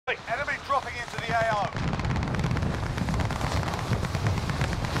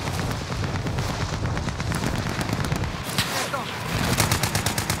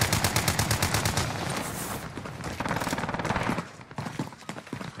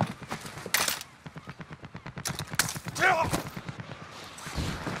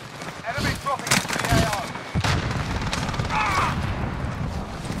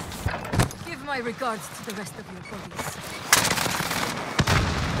regards to the rest of your buddies.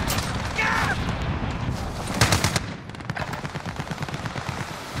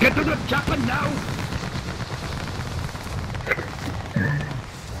 Get to the chopper now!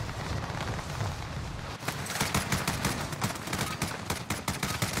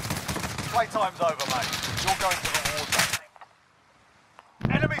 Playtime's over, mate. You're going to the war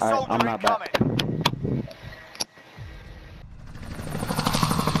zone. Enemy soldier I'm not incoming. back.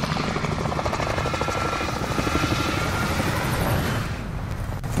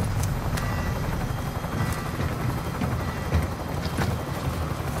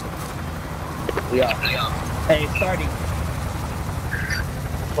 Yeah. Hey, starting.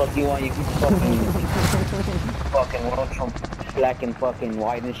 Fuck you want? You keep fucking fucking world from black and fucking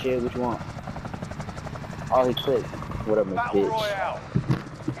white and shit. What you want? Oh, he clicked. What up, my Battle bitch? Royale.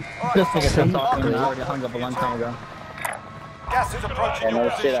 This nigga said Alright, talking, he already hung up a long time ago. Gas is approaching Yeah, your no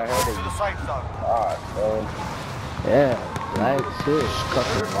shit, I position. heard To it. the safe zone. Alright, bro. Yeah, black shit.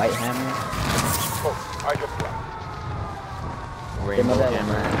 Fucking white hammer. Rainbow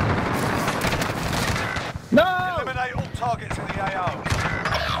hammer. No! Eliminate all targets in the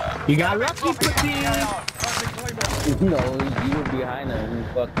AO. You got lucky, Dropping into the pussy! AO. No, you were behind him. You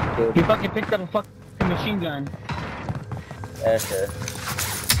fucking killed He him. fucking picked up a fucking machine gun. That's it.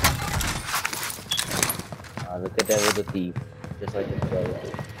 Look at that with the thief. Just like the brother.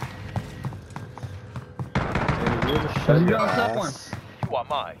 Shut you on top one. You are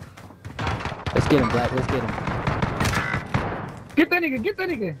mine. Let's get him, Black. Let's get him. Get that nigga, get that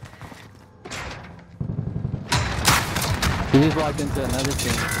nigga! He just walked into another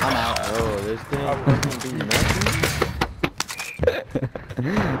team. I'm out. Oh, this thing doesn't do nothing.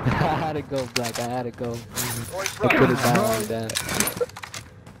 I had to go, Black. I had to go. I Right. put it down like that.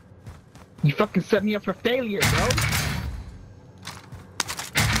 You fucking set me up for failure, bro.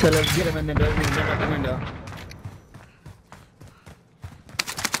 So let's get him and then jump out the window.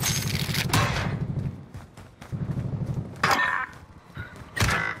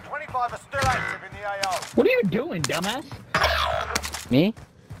 Are still active in the AO. What are you doing, dumbass? Me?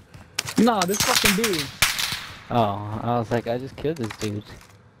 No, this fucking dude. Oh, I was like, I just killed this dude.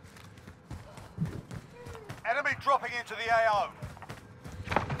 Enemy dropping into the AO.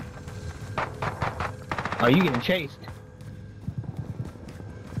 Oh, you getting chased.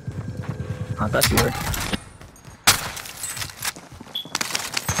 I thought you were.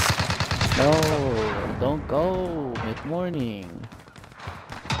 No, don't go. It's morning.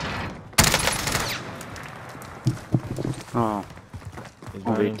 Oh, He's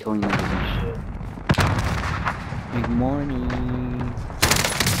I'm running. killing niggas and shit. good morning.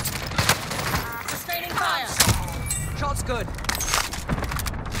 Sustaining fire. Shot's good.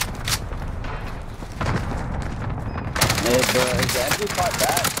 Hey, bro, is the actually part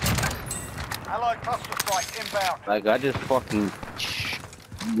back? Allied cluster strike inbound. Like, I just fucking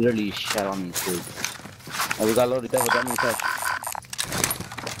literally shot on these dudes. Oh, we got loaded devil, that means touch.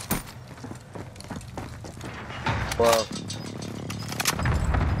 Well,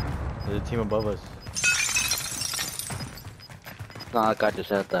 There's a team above us. it's not like I just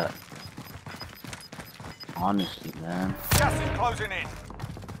had that. Honestly, man. Gas is closing in.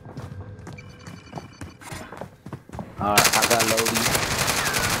 Alright, I got loaded.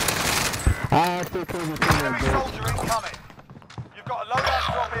 Ah, still killing my Enemy soldier incoming. You've got a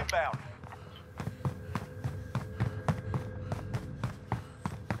loadout drop inbound.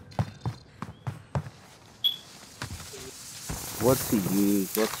 What to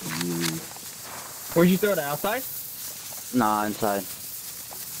use? What to use? Where'd you throw it? Outside? Nah, inside.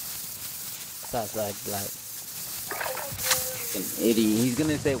 That's like Black. An idiot. He's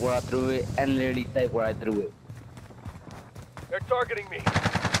gonna say where I threw it and literally say where I threw it. They're targeting me.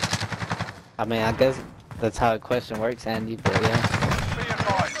 I mean, I guess that's how a question works, Andy, but yeah. Be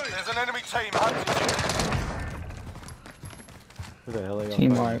advised, there's an enemy team hunting you. Who the hell are you?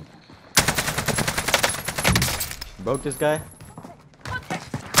 Teamwork. Broke this guy?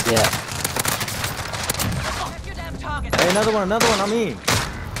 Yeah. Your damn target. Hey, another one on me!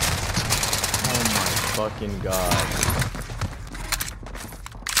 Oh my fucking god.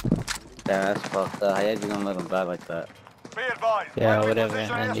 Yeah, that's fucked up. How you gonna let him die like that? Be advised. Yeah, enemy whatever,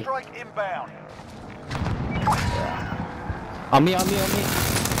 precision Andy. airstrike inbound. On me, on me, on me.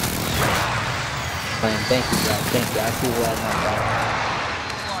 Man, thank you, Black. Thank you. I see why I'm not back.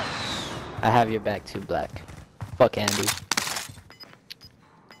 I have your back too, Black. Fuck Andy.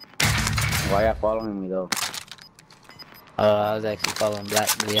 Why y'all following me though? I was actually following Black,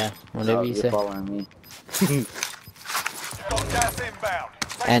 but yeah. Whatever you You're say. following me. Got gas inbound.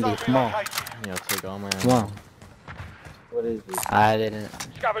 Safe Andy, zone come on. relocated. Yeah, I'll take all my Come on. What is this? I didn't.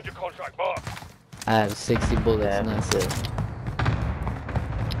 Scavenger contract marked. I have 60 bullets Yeah. and that's it.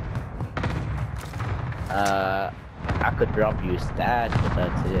 I could drop you a stash, but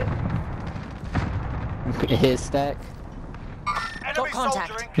that's it. His stack. Enemy contact.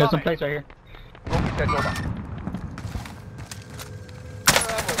 soldier There's some incoming. place right here. Rocket dead over.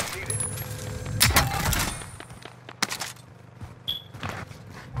 Need it.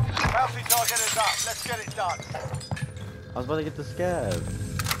 Bounty target is up. Let's get it done. I was about to get the scab.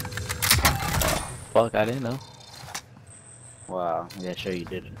 Fuck, I didn't know. Wow. Yeah, sure you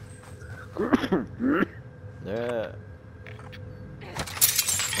didn't. Yeah.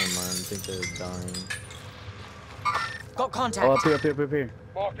 Never mind, I think they're dying. Got contact. Oh, up here, up here, up here.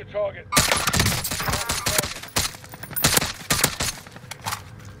 Mark the target.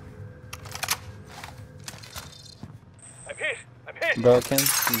 I'm hit. I'm hit. Broken.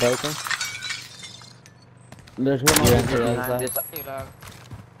 Broken. There's one You over ran to here the other behind side? this.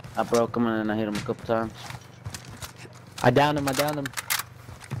 I broke him and then I hit him a couple times. I downed him. I downed him.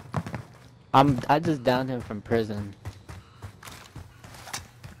 I just downed him from prison.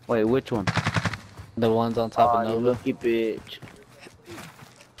 Wait, which one? The ones on top of You Nova. lucky bitch.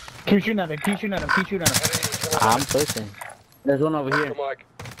 Keep shooting at him. Keep shooting at him. Keep shooting at him. I'm pushing. There's one over here. Mike.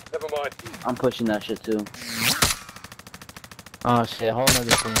 Never mind. I'm pushing that shit too. Oh shit, whole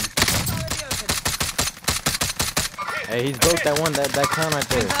nother thing. Already open. Hey, he's broke that one, that clown right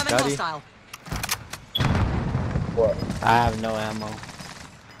there. Confirming Got he? hostile. I have no ammo.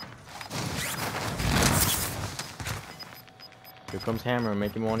 Here comes Hammer,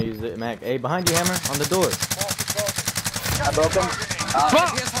 make him want to use it. Mac, hey, behind you, Hammer, on the door. I broke him.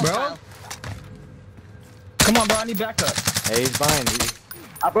 Fuck, Here's bro. hostile. Come on, bro. I need backup. Hey, he's behind you.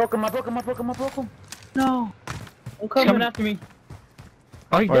 I broke him. I broke him. I broke him. I broke him. No. I'm Coming coming. after me.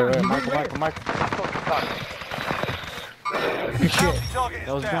 Oh, he's Wait, down. wait, He's Michael, right Michael, Michael. here. Shit. Target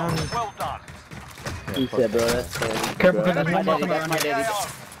That was is down. down. Well done. He said, bro, that's crazy. Careful, bro. because That's my there's daddy. one That's my daddy. AO.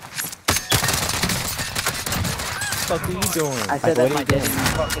 What the fuck are you doing? I said What that's are my you daddy. doing? You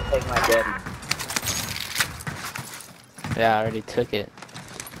fucking take my daddy. Yeah, I already took it.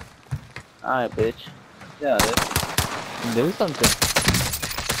 Alright, bitch. Yeah, that's. Do something.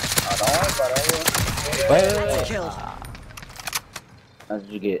 Don't worry about it. Wait. Killed. That's what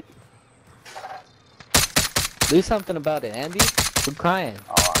you get. Do something about it, Andy. Quit crying.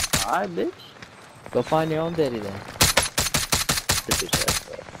 Alright, bitch. Go find your own daddy then. Get this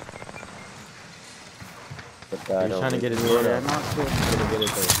ass up. Put that He's trying to over get his here. load up. I'm not sure. Gonna get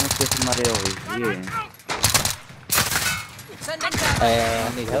it though. Let's get somebody over here. Sending down.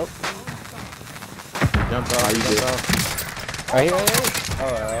 I need help. Jump off, you jump good? off. Right here, right here.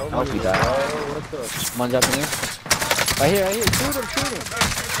 I hope you die. One jumping here. Right here. Shoot him.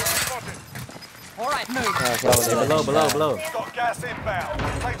 All right, move. Yeah, Hey, below. Got gas inbound.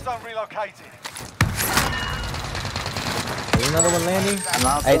 Safe zone relocated. There's another one landing.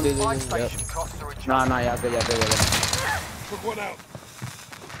 Hey, dude. Fire Yep. station costs are adjusted. No, y'all good. Took one out.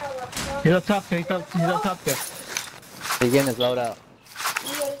 He's up top there. He's up top there. He's getting his load out.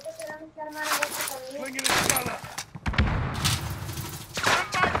 Swinging in the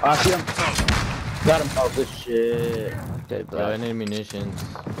I see him. Got him. Oh, good shit. Good, Yo, bro. I need munitions.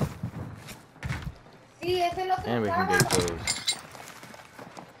 Sí, ese lo And we can get those.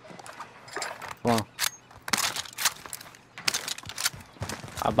 Come on.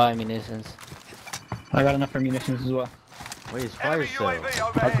 I'll buy munitions. I got enough ammunitions as well. Wait, it's fire enemy cell. UAV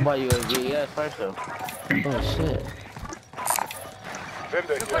I can overhead. buy you a G. Yeah, it's first though. Oh shit.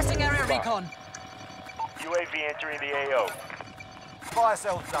 Requesting area recon. UAV entering the AO. Fire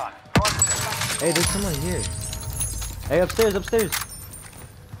cell done. Hey, there's someone here. Hey, upstairs.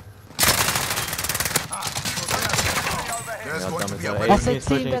 There's Y'all going dumb to as be hell. a Hey, That's team's a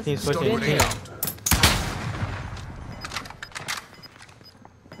team pushing, that's team's pushing, been team. here.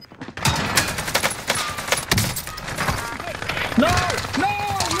 No!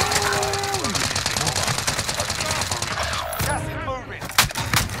 gas is moving.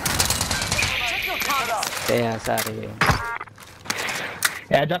 Check your targets. Stay outside of here.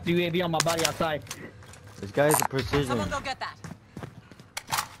 Yeah, I dropped the UAV on my body outside. This guy's a precision. Someone go get that.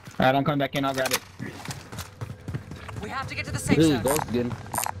 Alright, I'm coming back in. I'll grab it. We have to get to the safe Dude, zone. ghost again.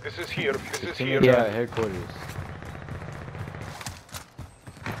 This is here. Team here at headquarters.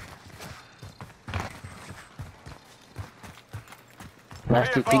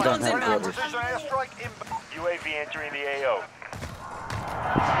 Last two things on Guns inbound. headquarters. Precision airstrike inbound. UAV entering the AO.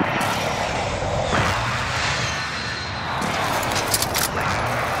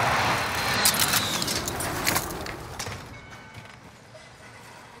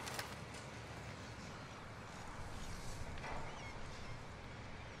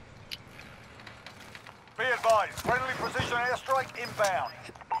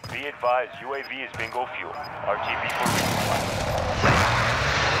 Be advised, UAV is bingo fuel. RTB for resupply.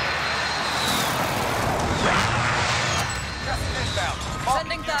 Gas is inbound. Sending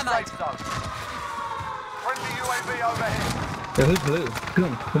Marking new thermite. safe zone. Friendly UAV overhead. Yo, who's blue?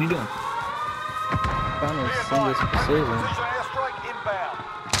 Goon, what are you doing? Trying Be to send advised, this precision. precision airstrike inbound.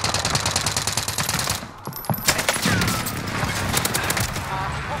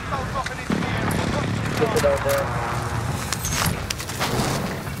 Hostile dropping into the area. Get it over there.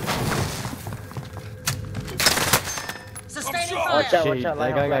 Sustaining Watch fire. out, Shit, watch out.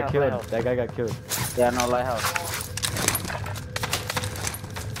 that guy got Lighthouse, killed. lighthouse. That guy got killed. Yeah, no, lighthouse.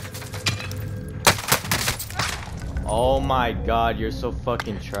 Oh my god, you're so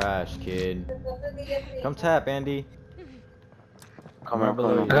fucking trash, kid. Come tap, Andy. Come Right on,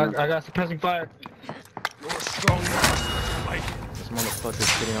 below come you. I got suppressing fire. This motherfucker's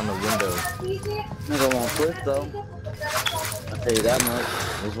sitting on the window. Nigga won't push though. I'll tell you that much.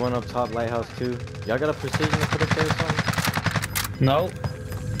 There's one up top, lighthouse too. Y'all got a precision to put up there or something? No.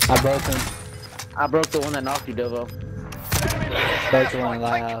 I broke him. I broke the one that knocked you, Devo. Broke the one in the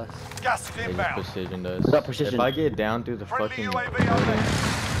lighthouse. Gas is Yeah, inbound. just precision does. Got precision. If I get down through the Friendly fucking UAV building, overhead.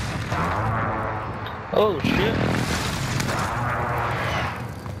 Oh shit.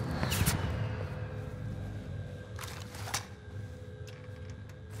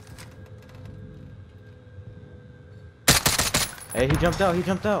 hey, he jumped out. He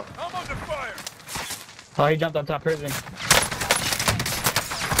jumped out. I'm under fire. Oh, he jumped on top prison.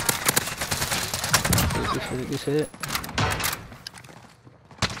 This it.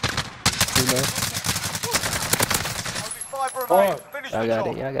 Only 5 remain. Finish I the got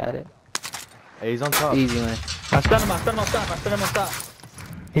job. it. Yeah, I got it. Hey, he's on top. Easy one. I stun him on top, I stun him on top.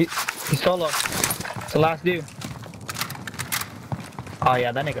 He's solo. It's the last dude. Oh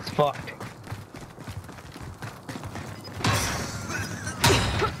yeah, that nigga's fucked.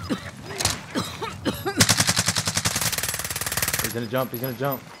 He's gonna jump. He's gonna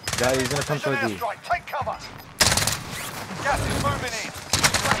jump. Guy, he's gonna come Precision towards you. airstrike. Take cover. Gas is moving in.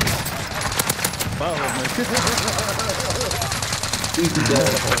 He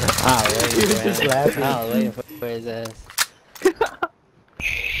was just laughing. I was waiting for his ass.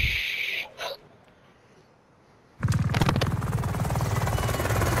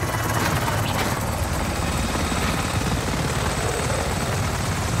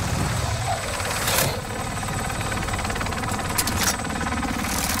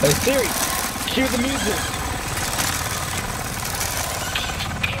 Hey Siri, cue the music.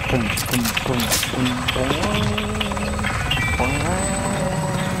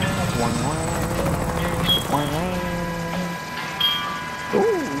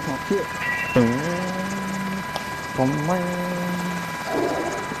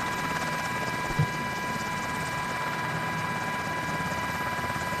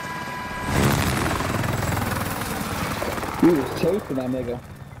 You was chasing that nigga.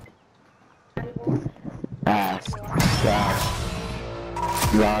 Ass.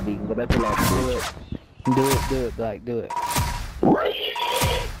 Gosh. Lobby. Go back to lobby. Do it, Black, do it.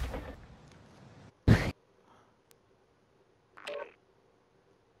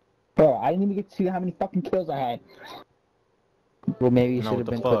 Bro, I didn't even get to see how many fucking kills I had. Well, maybe you No, should what have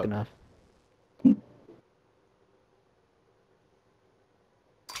the been fuck? quick enough.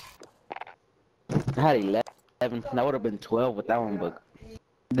 I had 11. That would have been 12 with that one, but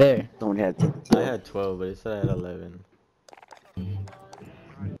There. someone had I had 12, but he said I had 11.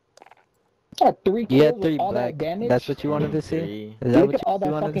 I had 3 kills You had with 3, all Black. that damage. That's what you wanted to see? 23. Is that Look what at all you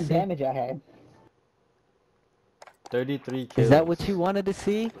that wanted to fucking see? damage I had. 33 kills. Is that what you wanted to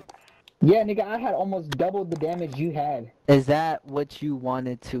see? Yeah, nigga, I had almost double the damage you had. Is that what you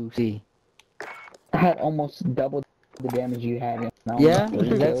wanted to see? I had almost double the damage you had. And I Yeah? almost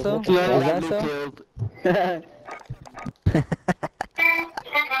 3 Is that kills. so? What the Is fuck? that so?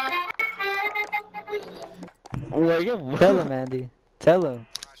 Well, Tell him, Andy. Tell him.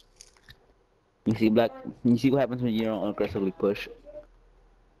 You see, Black. You see what happens when you don't aggressively push.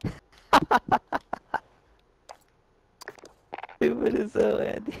 Stupid as hell,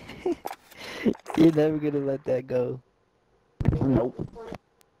 Andy. You're never gonna let that go. Nope.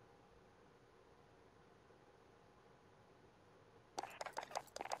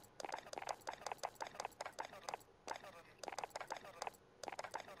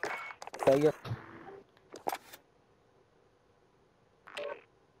 So you're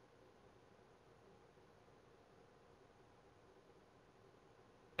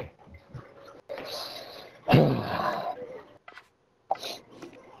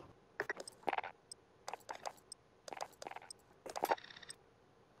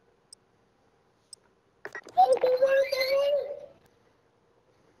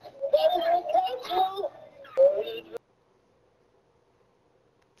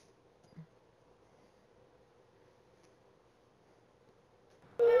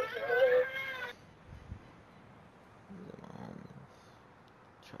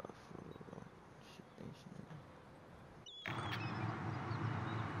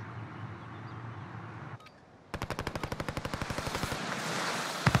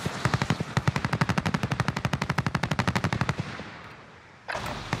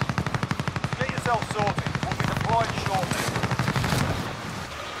yourself sorted. We'll be deployed shortly.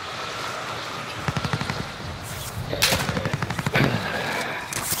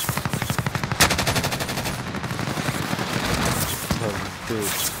 Oh,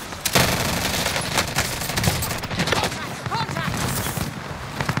 dude.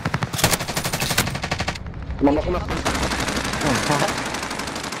 Come on, come on.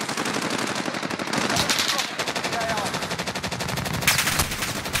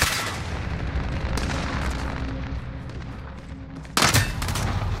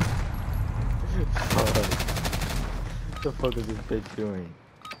 What the fuck is this bitch doing?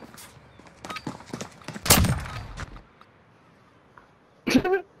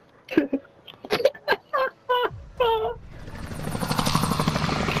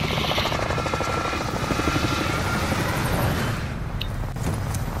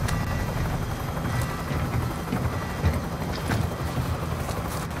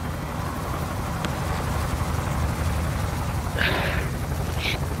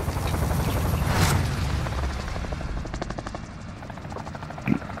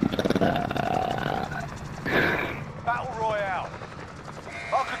 Battle Royale.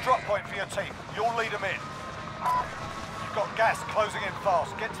 Mark a drop point for your team. You'll lead them in. You've got gas closing in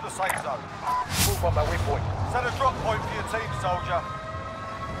fast. Get to the safe zone. Move on my waypoint. Set a drop point for your team, soldier.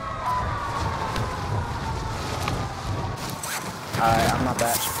 Alright, I'm not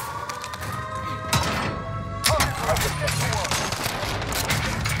back.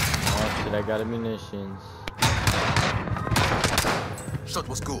 Oh shit, I got munitions. Shot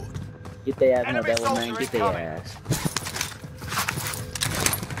was good. Get their ass, no Enemy devil, man. soldier Get their incoming. ass.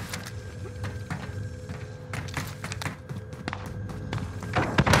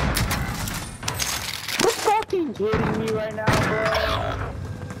 You're fucking kidding me right now,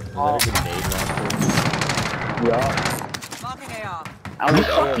 bro. Is that a grenade launcher? Yeah. Marking AR. I was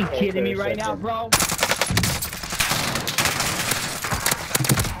Fucking kidding me right now, bro?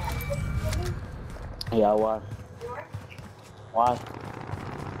 Yeah, why? Why?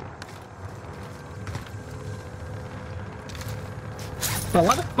 Bro,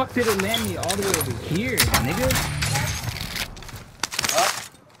 why the fuck did it land me all the way over here, nigga?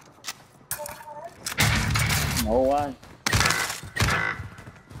 No, why?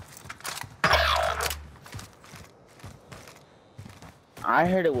 I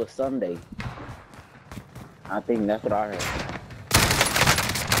heard it was Sunday. I think that's what I heard.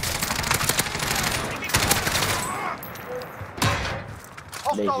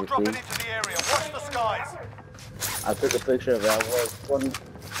 Hostile Basically. dropping into the area. Watch the skies. I took a picture of it. I was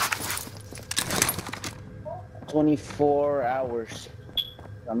 24 hours.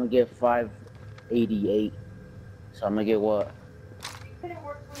 I'm gonna get 588. So I'm gonna get what?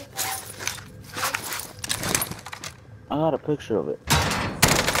 I got a picture of it.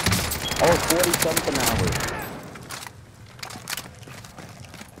 Oh, 40 something hours.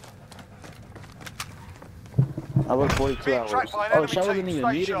 I worked 42 Being hours. tracked by an Oh, enemy shit, I wasn't team. even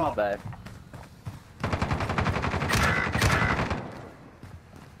Stay muted, my sharp. bad.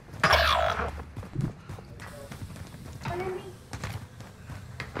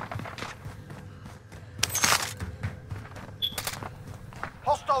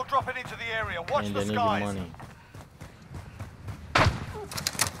 Hostile dropping into the area. Watch And the I need your skies. money.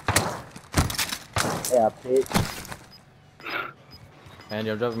 Yeah, bitch.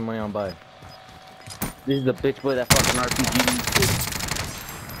 Andy, I'm dropping money on buy. This is the bitch boy that fucking RPG.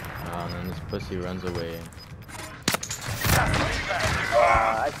 Oh, and then this pussy runs away.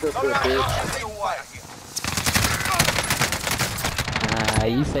 I still feel bitch.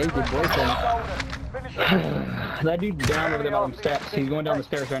 You saved your boyfriend. That dude down over there by them steps. He's going down the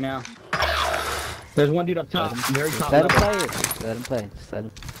stairs right now. There's one dude up top, very top Let him level. play it. Let him play. Just let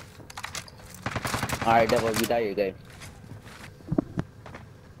him. Alright, Devil, you die your game.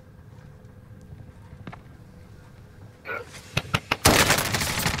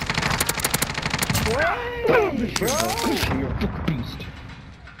 You're a fucking beast.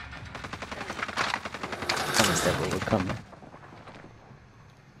 Come on, Devil, we're coming.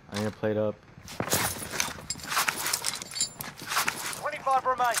 I'm gonna play it up. 25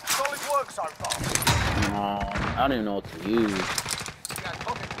 remain. Solid work so far. I don't even know what to use.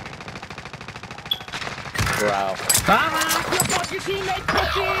 Wow. Ah, you fuck your teammate,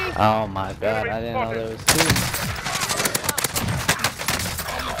 pussy! Oh my god, I didn't know there was two.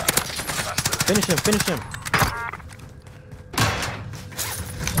 Finish him, finish him!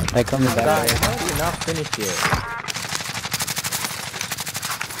 Hey, coming God, back here. how are you not finished yet?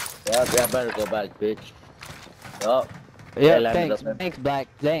 Yeah, better go back, bitch. Yup. Yeah, landed thanks, up there. thanks, Black.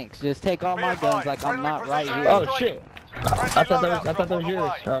 Thanks. Just take all my guns like I'm not right here. Oh shit! I thought that was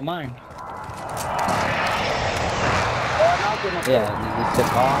yours, or mine. Yeah, you just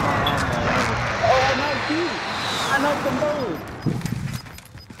took all my ammo. Oh, I knocked you. I knocked them both.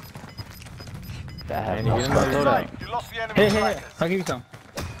 I have And no you get stuff. my loadout. You lost the enemy Here, here, here. trackers. I'll give you some.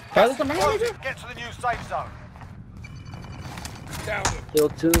 Gas listen, is man, closing. Get to the new safe zone. Kill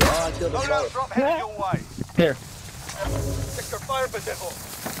two. Oh, I killed them Loadout both. drop headed your way. Here. Sector fire position.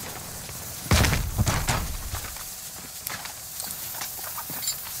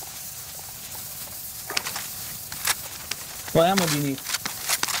 What ammo do you need?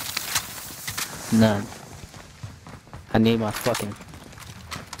 None. I need my fucking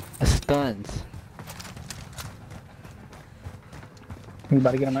stuns. You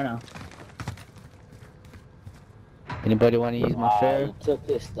about to get them right now. Anybody want to use my fair? You took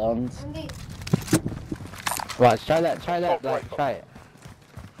his stuns. Watch, try that, Black, try it.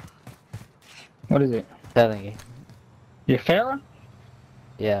 What is it? Telling you. Your Farah?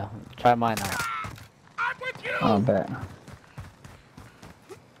 Yeah, try mine out. Oh, bet.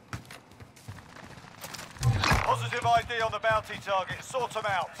 Positive ID on the bounty target. Sort them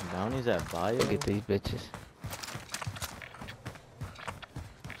out. Bounty's at bio. Look at these bitches.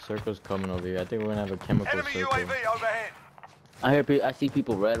 Circle's coming over here. I think we're gonna have a chemical Enemy circle. UAV overhead. I see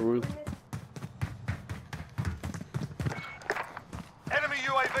people red roof. Enemy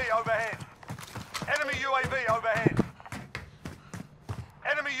UAV overhead. Enemy UAV overhead.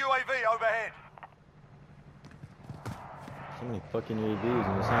 Enemy UAV overhead. So many fucking UAVs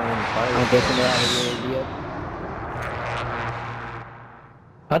and it's not even I'm fire. guessing they're out of here.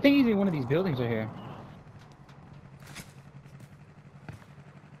 I think he's in one of these buildings right here.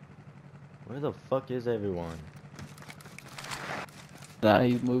 Where the fuck is everyone? Nah,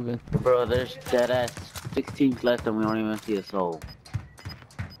 he's moving. Bro, there's dead ass 16 left and we don't even see a soul.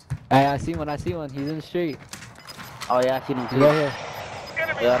 Hey, I see one. He's in the street. Oh yeah, I see them He's too. right here.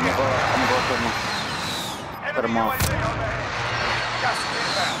 Enemy Yeah, I'm gonna go put him on. Put him Enemy off. UAV overhead. Gas is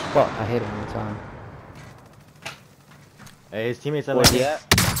inbound. Fuck, I hit him one time. Hey, his teammates are Where's like, he at?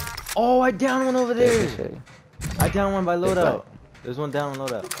 oh, I downed one over there. Shit. I downed one by loadout. There's one down on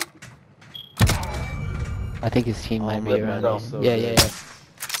loadout. I think his team Oh, might be man, around that's here. so Yeah, good. yeah.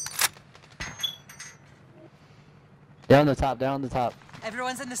 Down the top.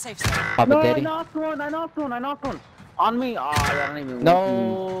 Everyone's in the safe zone. Papa No, I Daddy. knocked one. On me. Oh, I don't even.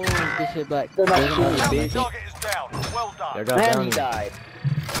 No, this shit Black. They're not There's another shooting, Bounty bitch. target is down. Well There done. got And he bounty. died.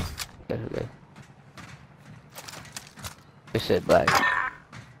 Okay. This shit Black.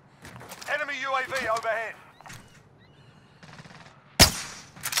 Enemy UAV overhead.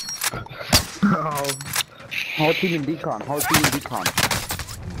 Whole team in decon.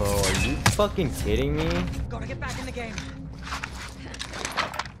 Bro, are you fucking kidding me? Gotta get back in the game.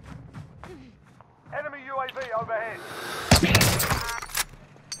 Enemy UAV overhead.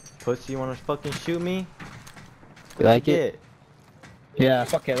 Pussy, you wanna fucking shoot me? You like it? Yeah,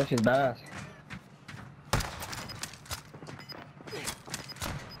 fuck yeah, that shit's badass.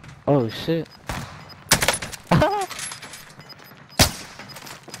 Oh shit. Bro,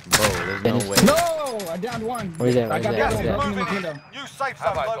 there's no Finish. way. No! I downed one. Where's that? I got Where's that that? one Gas is broken in moving this in. window. New safe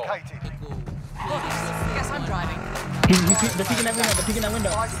zone located. Guess I'm driving. They're peeking that window.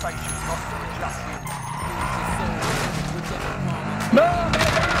 Fire station cost of adjustment. No!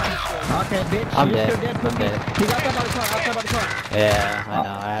 Okay, bitch. I'm You're dead. still dead, I'm pussy. dead. He's outside by the car. Yeah, I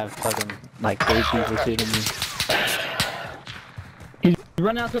know. I have fucking like 3 people shooting me. He's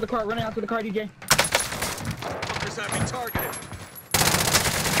running out to the car, DJ.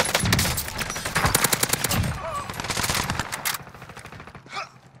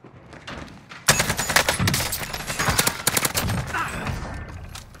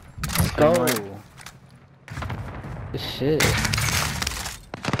 Let's go. Good shit.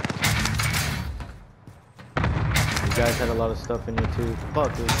 You guys had a lot of stuff in here too.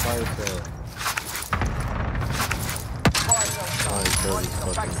 Fuck, there's fire sale. Oh, he killed these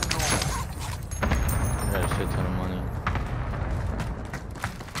fucking. I got a shit ton of money.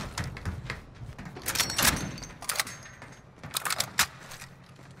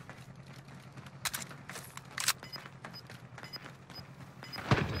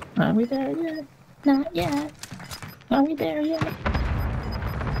 Are we there yet? Not yet. Are we there yet?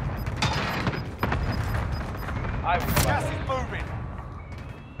 Gas is moving.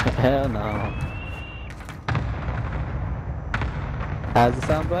 Hell no. How's it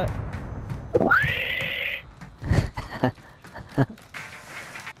sound, Black?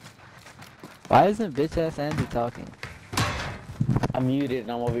 Why isn't bitch ass Andy talking? I'm muted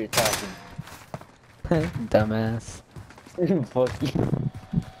and I'm over here talking. Dumbass. Fuck you.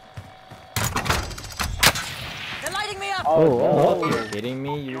 They're lighting me up. Oh, Are you kidding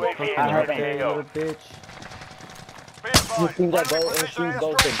me? You fucking I heard up there, you that. little bitch. Be advised, advised. team got Friendly gold, precision team airstrike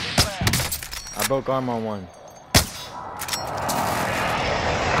ghosted. inbound. I broke arm on one.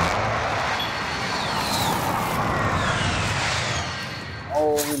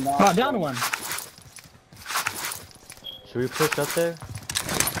 Oh, no. Oh, down one. Should we push up there?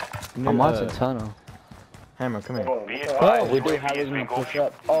 I'm watching tunnel. Hammer, come here. Oh, we do. How are we gonna push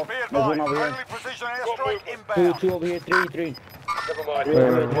up? Oh, Be there's one advised, over here. friendly precision airstrike inbound. Two over here. Three.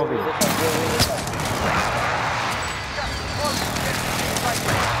 Where, come over here.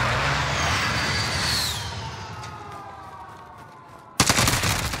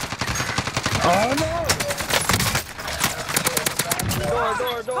 Oh no!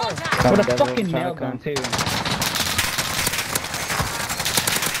 Contact! With a fucking nail gun too.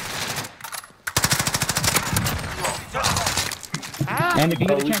 And if you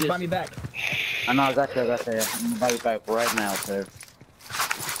get a we chance, just- buy me back. I know, I got you. I'm gonna buy you back right now, sir.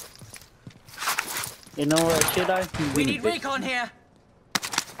 You know what, should I? We need recon here.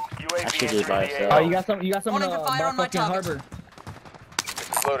 I should just buy it, Oh, you got some Wanting to fire on my fucking target. harbor.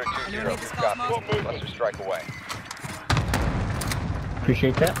 Loaded Anyone need this gas mask? Let's strike away.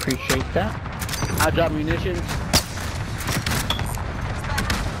 Appreciate that. Appreciate that. I drop munitions.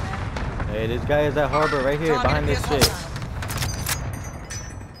 Hey, this guy is at harbor right here, behind this shit.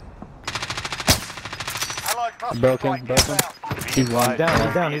 Broken. He's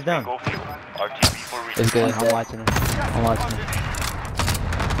down. It's good. I'm watching him.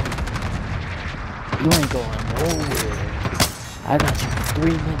 You ain't going nowhere. I got you for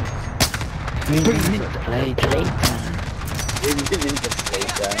 3 minutes. 3 minutes to play time.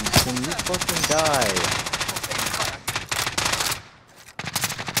 Can you fucking die?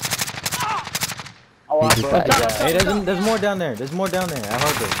 Oh, I He's broke back. that. Hey, there's more down there. There's more down there at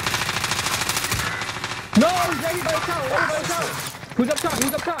harbor. No, he's everybody's top. Who's up top?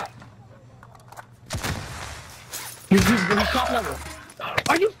 He's top level.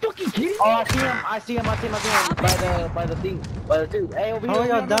 Are you fucking kidding me? Oh, I see him. By the thing. By the tube. Hey, over here. How are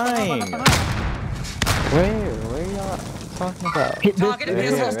y'all dying? Where y'all talking about? Hit this. Target Right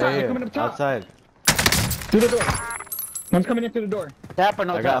appears here, hostile. right here. Coming up top. Outside. Through the door. One's coming in through the door. Tap or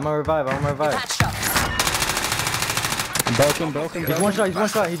no I'm tap? gonna revive. Patched up. Broken. He's one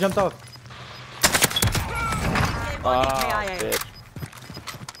shot. He jumped off. KIA.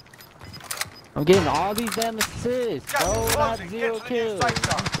 I'm getting all these damn assists, Gas bro. is Not closing. 0 Get to the new kills. safe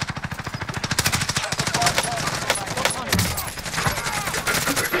zone.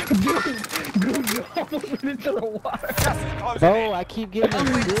 Dude, you almost went into the water. Gas is closing Bro, in. I keep getting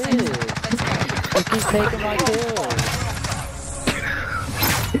assists. I keep taking my kills.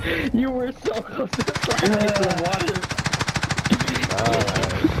 You were so close to sliding into the water.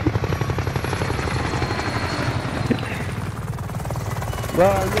 Bro,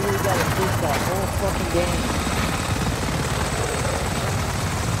 I literally got assist that whole fucking game.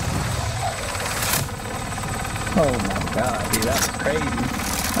 Oh my god, dude, that was crazy.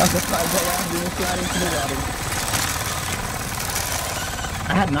 That's a 5-0 doing sliding into the water.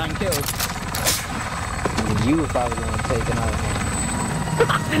 I had 9 kills. And you were probably gonna take it out.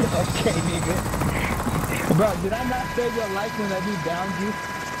 Okay, nigga. Bro, did I not save your life when that dude downed you?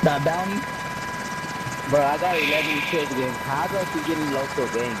 That bounty? Bro, I got 11 kills again. How do I keep getting local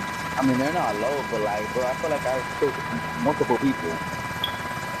games? I mean, they're not low, but like, bro, I feel like I killed multiple people.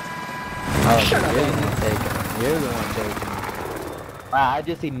 Oh, you're the one taking it. You're the one taking it. Wow, I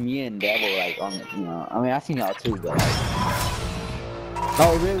just seen me and Devil like on, you know. I mean, I seen y'all too, but like,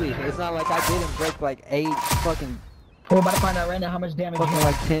 Oh, really? It's not like I didn't break like 8 fucking, We're about to find out right now how much damage you fucking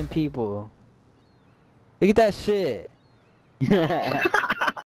have. like 10 people. Look at that shit.